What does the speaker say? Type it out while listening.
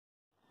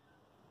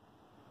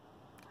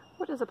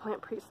What is a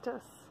plant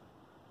priestess?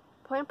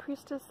 Plant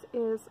priestess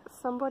is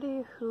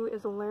somebody who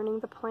is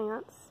learning the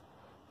plants,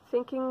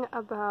 thinking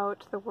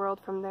about the world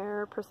from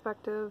their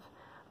perspective,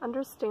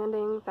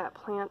 understanding that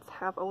plants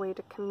have a way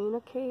to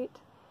communicate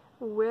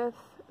with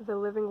the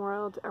living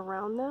world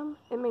around them.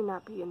 It may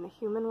not be in the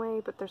human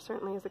way, but there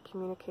certainly is a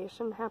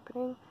communication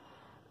happening.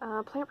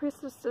 Plant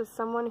priestess is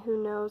someone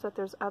who knows that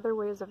there's other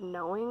ways of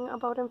knowing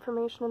about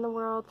information in the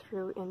world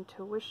through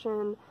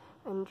intuition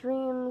and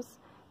dreams,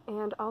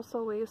 and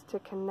also ways to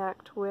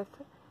connect with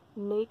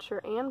nature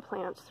and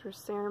plants through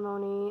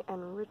ceremony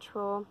and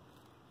ritual.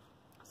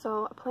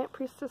 So a plant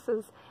priestess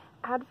is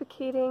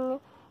advocating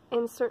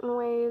in certain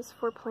ways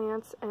for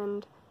plants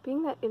and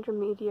being that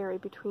intermediary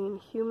between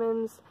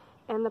humans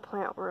and the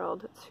plant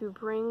world to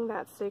bring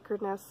that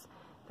sacredness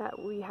that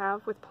we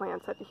have with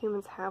plants, that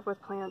humans have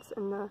with plants,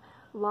 and the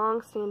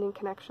long-standing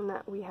connection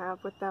that we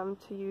have with them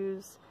to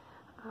use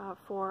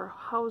for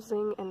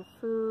housing and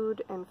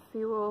food and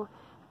fuel.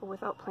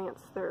 Without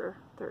plants, there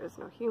is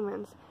no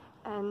humans.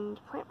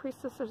 And plant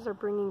priestesses are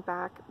bringing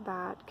back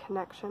that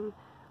connection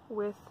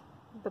with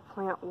the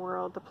plant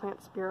world, the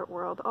plant spirit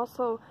world.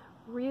 Also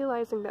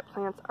realizing that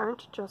plants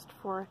aren't just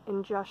for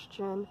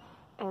ingestion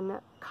and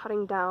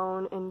cutting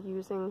down and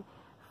using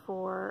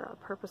for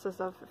purposes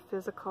of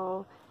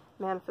physical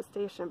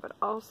manifestation, but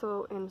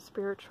also in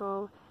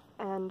spiritual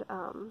and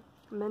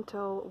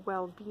mental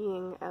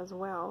well-being as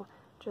well.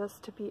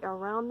 Just to be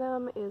around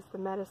them is the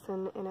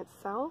medicine in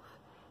itself,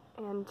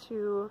 and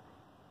to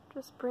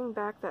just bring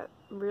back that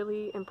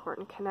really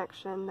important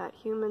connection that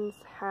humans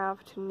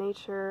have to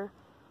nature,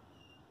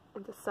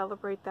 and to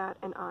celebrate that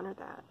and honor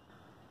that.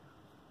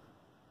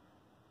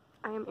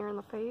 I am Erin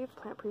LaFaive,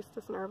 Plant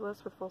Priestess and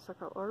Herbalist with Full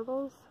Circle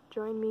Herbals.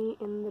 Join me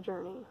in the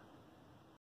journey.